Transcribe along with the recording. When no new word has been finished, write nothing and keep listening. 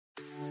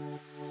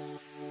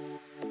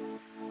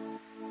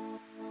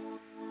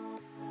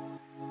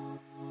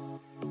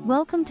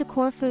Welcome to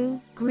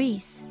Corfu,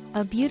 Greece,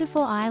 a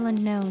beautiful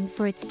island known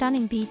for its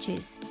stunning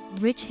beaches,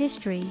 rich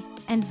history,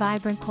 and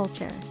vibrant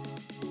culture.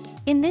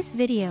 In this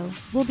video,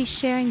 we'll be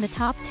sharing the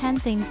top 10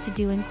 things to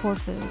do in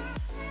Corfu.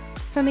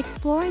 From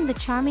exploring the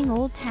charming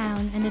old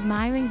town and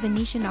admiring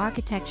Venetian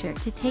architecture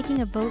to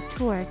taking a boat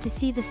tour to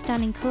see the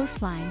stunning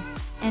coastline,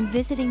 and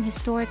visiting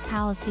historic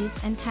palaces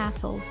and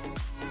castles.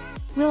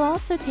 We'll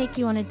also take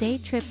you on a day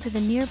trip to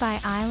the nearby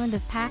island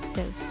of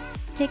Paxos,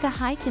 take a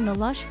hike in the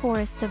lush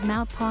forests of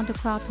Mount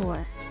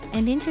Panktokrator,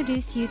 and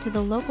introduce you to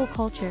the local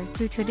culture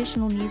through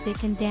traditional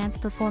music and dance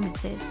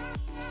performances.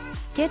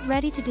 Get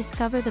ready to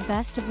discover the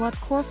best of what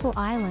Corfu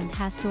Island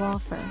has to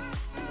offer.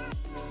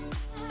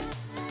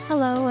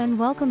 Hello and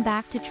welcome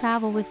back to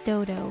Travel with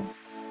Dodo.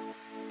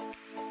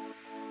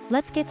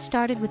 Let's get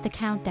started with the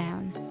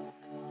countdown.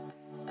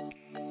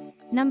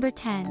 Number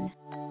 10.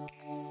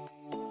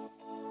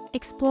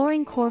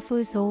 Exploring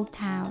Corfu's Old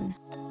Town.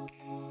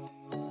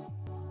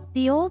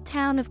 The Old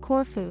Town of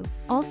Corfu,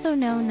 also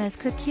known as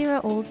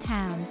Corfu Old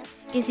Town,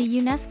 is a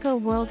UNESCO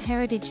World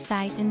Heritage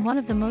Site and one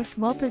of the most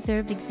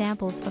well-preserved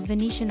examples of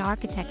Venetian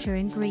architecture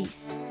in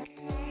Greece.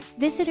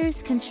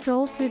 Visitors can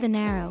stroll through the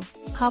narrow,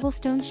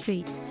 cobblestone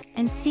streets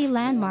and see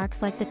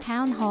landmarks like the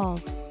Town Hall,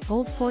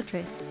 Old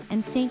Fortress,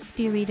 and St.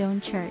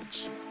 Spiridon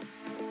Church.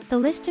 The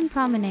Liston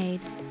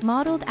Promenade,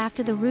 modeled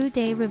after the Rue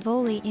de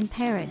Rivoli in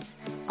Paris,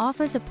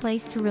 offers a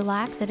place to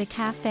relax at a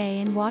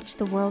cafe and watch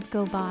the world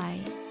go by.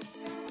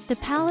 The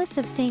Palace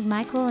of St.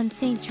 Michael and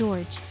St.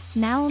 George,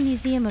 now a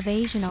museum of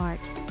Asian art,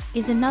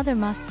 is another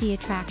must-see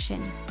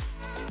attraction.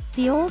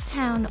 The Old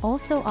Town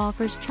also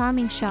offers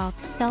charming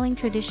shops selling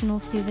traditional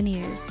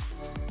souvenirs.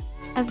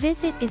 A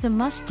visit is a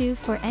must-do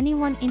for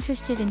anyone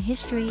interested in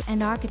history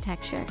and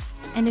architecture,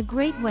 and a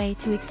great way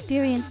to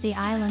experience the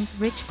island's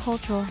rich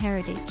cultural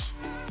heritage.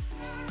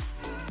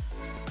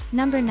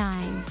 Number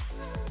 9.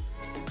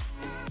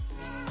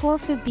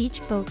 Corfu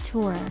Beach Boat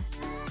Tour.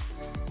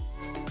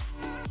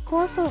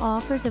 Corfu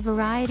offers a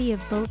variety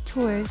of boat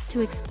tours to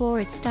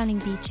explore its stunning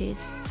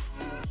beaches.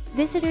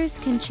 Visitors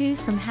can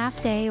choose from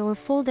half-day or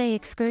full-day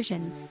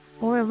excursions,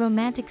 or a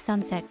romantic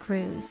sunset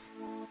cruise.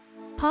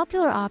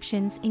 Popular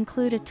options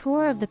include a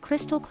tour of the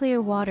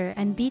crystal-clear water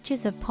and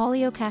beaches of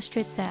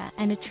Paleokastritsa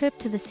and a trip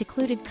to the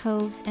secluded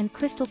coves and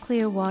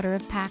crystal-clear water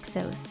of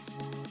Paxos.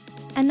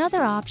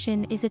 Another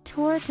option is a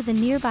tour to the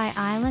nearby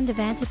island of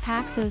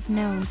Paxos,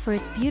 known for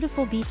its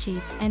beautiful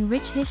beaches and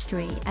rich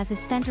history as a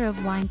center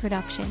of wine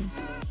production.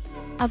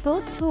 A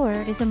boat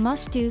tour is a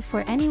must-do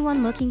for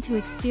anyone looking to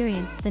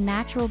experience the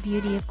natural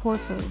beauty of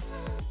Corfu.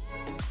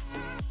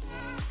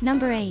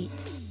 Number 8.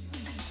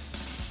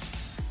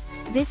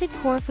 Visit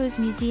Corfu's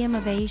Museum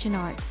of Asian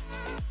Art.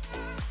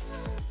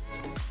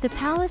 The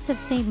Palace of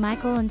St.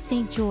 Michael and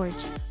St.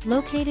 George,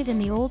 located in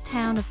the Old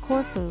Town of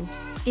Corfu,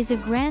 is a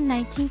grand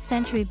 19th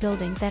century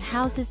building that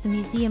houses the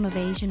Museum of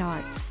Asian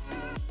Art.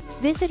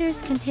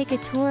 Visitors can take a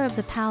tour of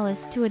the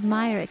palace to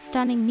admire its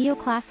stunning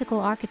neoclassical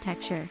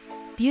architecture,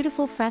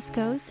 beautiful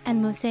frescoes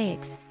and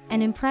mosaics,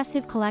 an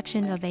impressive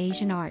collection of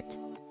Asian art.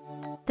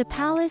 The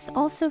palace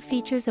also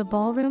features a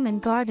ballroom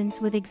and gardens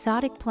with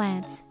exotic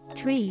plants,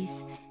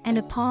 trees, and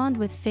a pond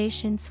with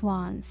fish and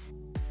swans.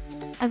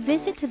 A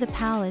visit to the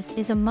palace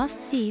is a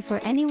must-see for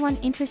anyone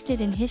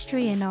interested in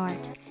history and art,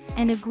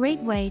 and a great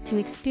way to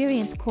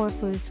experience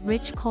Corfu's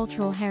rich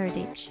cultural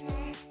heritage.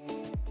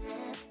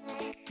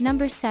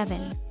 Number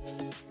 7.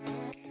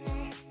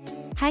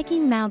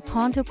 Hiking Mount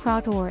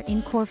Panktokrator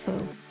in Corfu.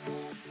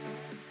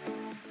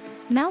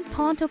 Mount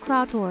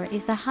Panktokrator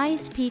is the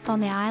highest peak on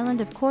the island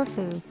of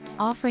Corfu,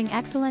 offering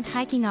excellent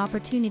hiking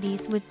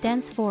opportunities with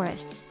dense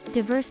forests,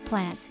 diverse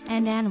plants,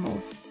 and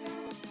animals.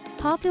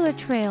 Popular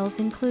trails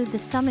include the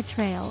Summit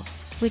Trail,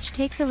 which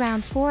takes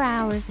around 4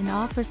 hours and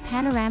offers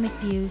panoramic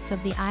views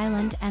of the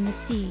island and the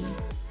sea.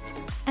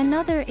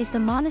 Another is the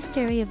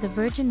Monastery of the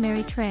Virgin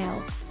Mary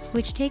Trail,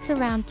 which takes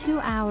around 2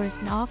 hours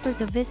and offers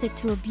a visit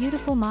to a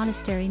beautiful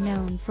monastery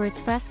known for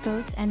its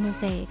frescoes and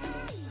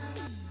mosaics.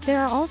 There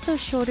are also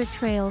shorter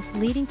trails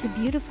leading to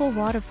beautiful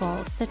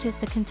waterfalls such as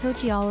the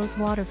Contogialos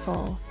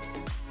waterfall.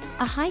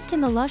 A hike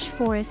in the lush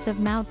forests of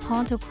Mount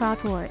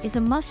Panktokrator is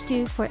a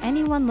must-do for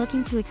anyone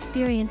looking to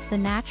experience the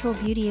natural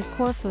beauty of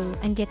Corfu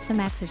and get some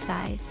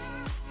exercise.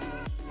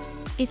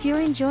 If you're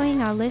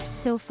enjoying our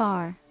list so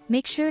far,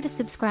 make sure to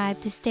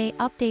subscribe to stay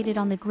updated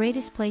on the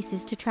greatest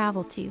places to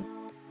travel to.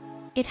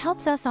 It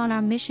helps us on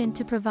our mission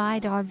to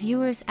provide our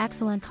viewers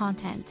excellent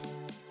content.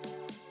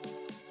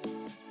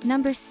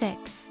 Number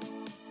 6.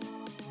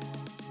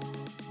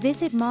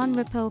 Visit Mon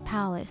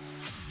Palace.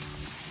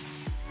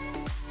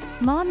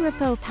 Mon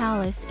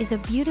Palace is a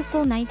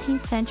beautiful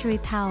 19th century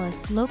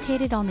palace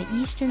located on the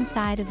eastern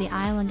side of the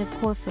island of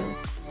Corfu.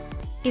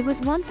 It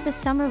was once the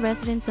summer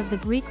residence of the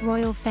Greek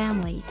royal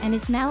family and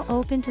is now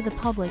open to the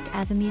public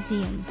as a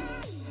museum.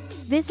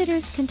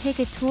 Visitors can take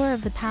a tour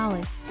of the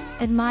palace,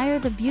 admire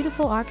the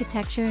beautiful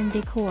architecture and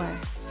decor,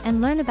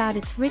 and learn about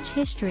its rich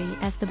history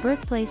as the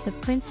birthplace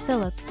of Prince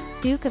Philip,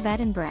 Duke of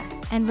Edinburgh,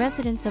 and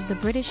residence of the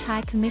British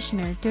High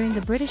Commissioner during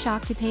the British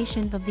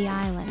occupation of the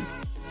island.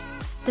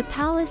 The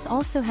palace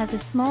also has a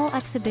small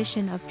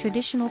exhibition of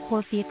traditional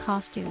Corfu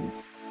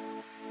costumes.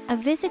 A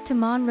visit to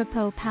Mon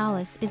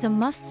Palace is a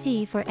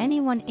must-see for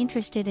anyone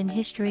interested in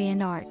history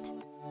and art.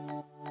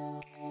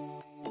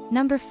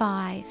 Number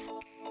 5.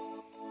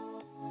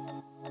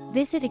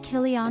 Visit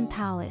Achillion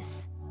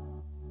Palace.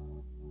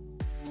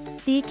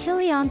 The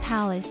Achilleion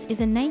Palace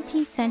is a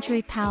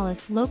 19th-century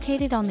palace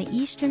located on the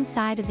eastern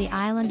side of the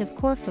island of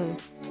Corfu,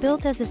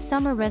 built as a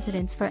summer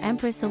residence for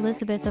Empress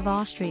Elizabeth of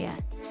Austria,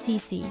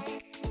 CC.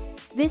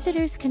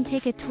 Visitors can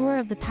take a tour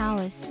of the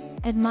palace,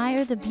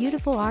 admire the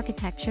beautiful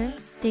architecture,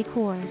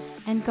 decor,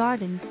 and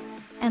gardens,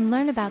 and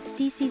learn about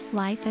CC's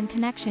life and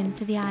connection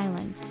to the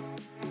island.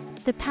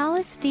 The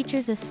palace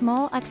features a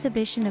small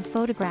exhibition of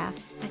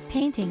photographs,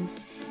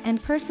 paintings,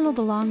 and personal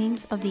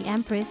belongings of the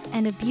Empress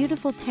and a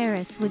beautiful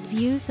terrace with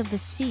views of the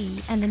sea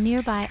and the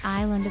nearby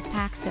island of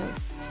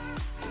Paxos.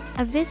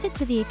 A visit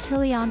to the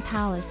Achillion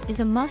Palace is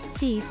a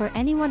must-see for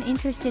anyone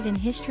interested in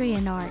history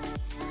and art,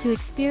 to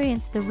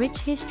experience the rich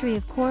history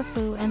of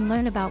Corfu and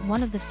learn about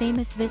one of the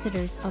famous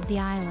visitors of the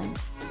island.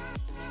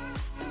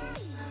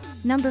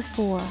 Number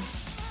 4.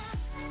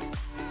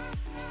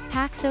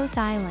 Paxos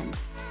Island.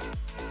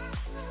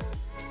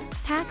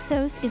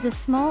 Paxos is a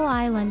small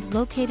island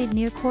located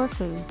near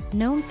Corfu,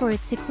 known for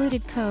its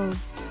secluded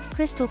coves,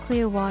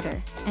 crystal-clear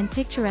water, and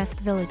picturesque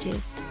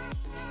villages.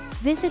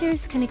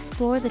 Visitors can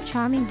explore the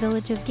charming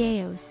village of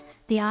Gayos,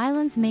 the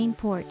island's main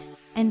port,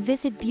 and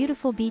visit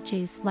beautiful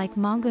beaches like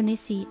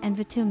Mongonisi and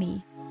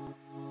Vatumi.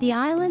 The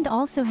island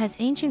also has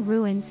ancient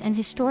ruins and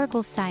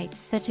historical sites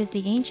such as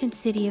the ancient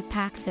city of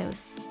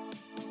Paxos.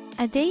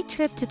 A day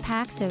trip to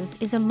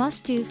Paxos is a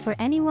must-do for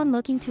anyone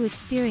looking to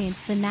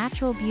experience the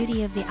natural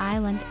beauty of the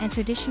island and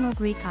traditional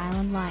Greek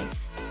island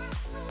life.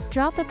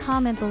 Drop a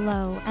comment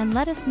below and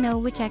let us know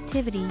which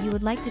activity you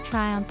would like to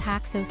try on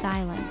Paxos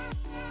Island.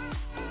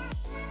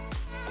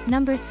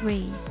 Number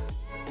 3.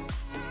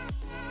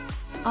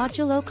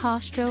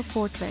 Angelokastro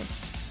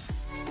Fortress.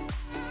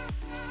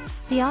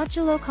 The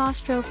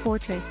Angelokastro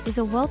Fortress is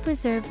a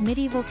well-preserved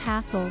medieval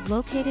castle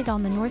located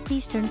on the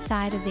northeastern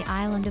side of the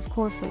island of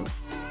Corfu.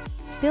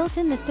 Built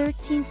in the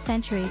 13th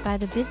century by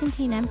the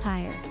Byzantine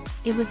Empire,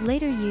 it was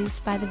later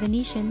used by the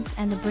Venetians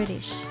and the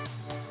British.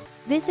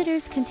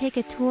 Visitors can take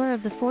a tour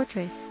of the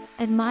fortress,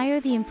 admire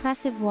the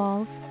impressive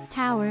walls,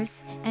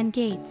 towers, and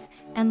gates,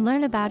 and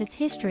learn about its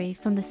history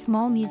from the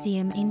small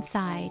museum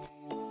inside.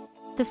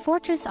 The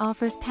fortress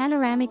offers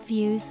panoramic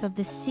views of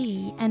the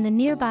sea and the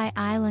nearby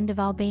island of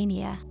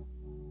Albania.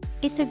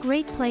 It's a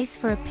great place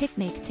for a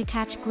picnic to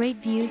catch great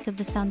views of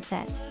the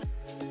sunset.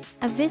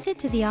 A visit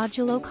to the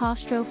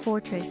Angelokastro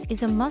Fortress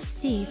is a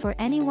must-see for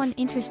anyone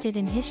interested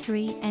in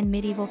history and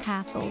medieval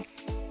castles.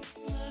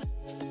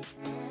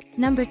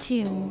 Number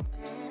 2.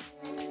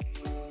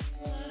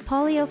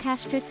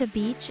 Paleokastritsa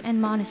Beach and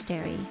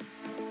Monastery.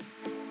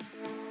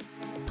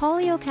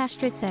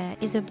 Paleokastritsa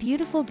is a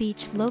beautiful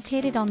beach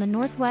located on the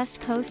northwest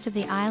coast of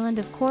the island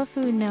of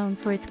Corfu, known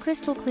for its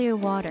crystal-clear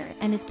water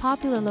and is a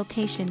popular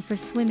location for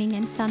swimming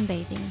and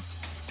sunbathing.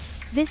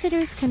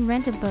 Visitors can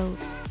rent a boat,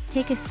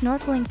 take a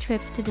snorkeling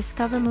trip to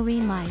discover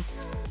marine life,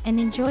 and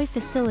enjoy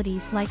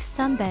facilities like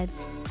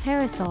sunbeds,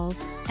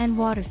 parasols, and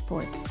water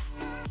sports.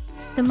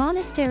 The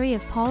Monastery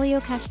of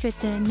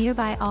Paleokastritsa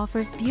nearby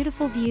offers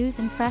beautiful views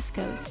and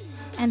frescoes,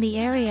 and the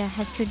area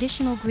has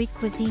traditional Greek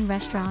cuisine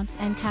restaurants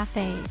and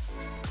cafes.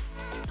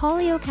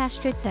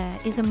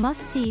 Paleokastritsa is a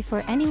must-see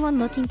for anyone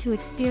looking to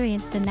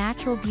experience the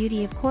natural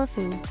beauty of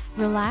Corfu,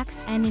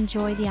 relax and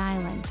enjoy the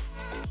island.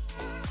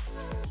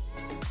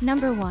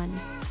 Number 1.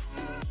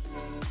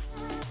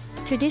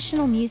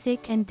 Traditional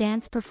music and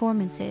dance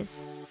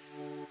performances.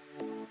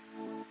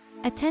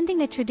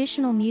 Attending a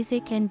traditional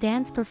music and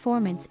dance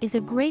performance is a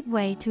great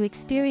way to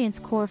experience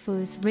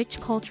Corfu's rich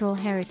cultural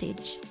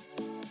heritage.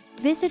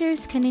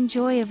 Visitors can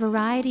enjoy a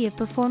variety of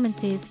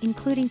performances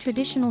including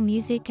traditional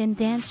music and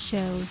dance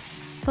shows,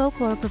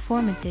 folklore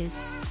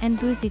performances, and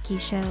bouzouki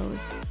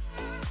shows.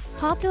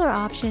 Popular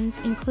options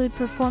include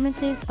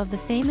performances of the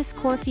famous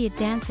Corfiot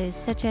dances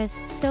such as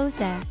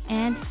Soza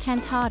and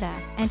Cantata,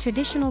 and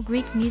traditional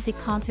Greek music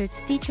concerts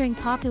featuring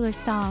popular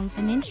songs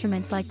and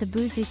instruments like the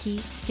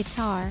bouzouki,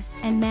 guitar,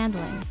 and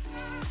mandolin.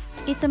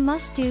 It's a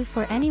must-do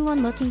for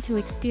anyone looking to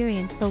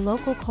experience the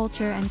local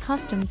culture and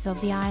customs of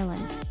the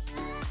island.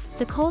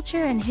 The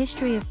culture and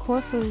history of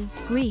Corfu,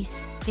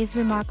 Greece, is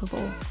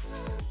remarkable.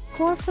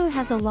 Corfu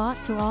has a lot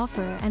to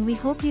offer, and we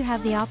hope you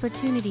have the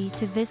opportunity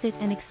to visit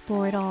and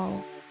explore it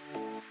all.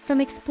 From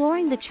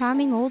exploring the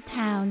charming old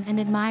town and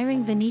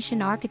admiring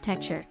Venetian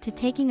architecture to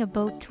taking a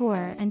boat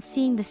tour and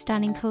seeing the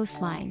stunning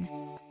coastline.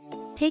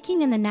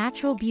 Taking in the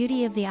natural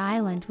beauty of the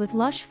island with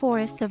lush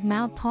forests of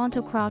Mount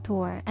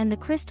Panktokrator and the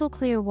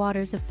crystal-clear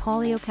waters of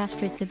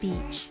Paleokastritsa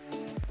Beach.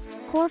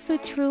 Corfu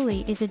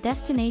truly is a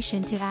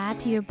destination to add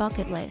to your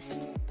bucket list.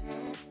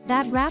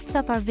 That wraps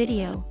up our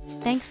video.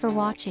 Thanks for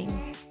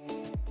watching.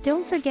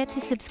 Don't forget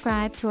to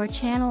subscribe to our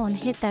channel and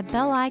hit that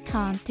bell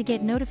icon to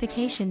get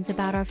notifications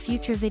about our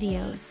future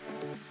videos.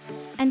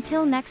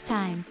 Until next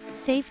time,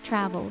 safe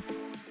travels.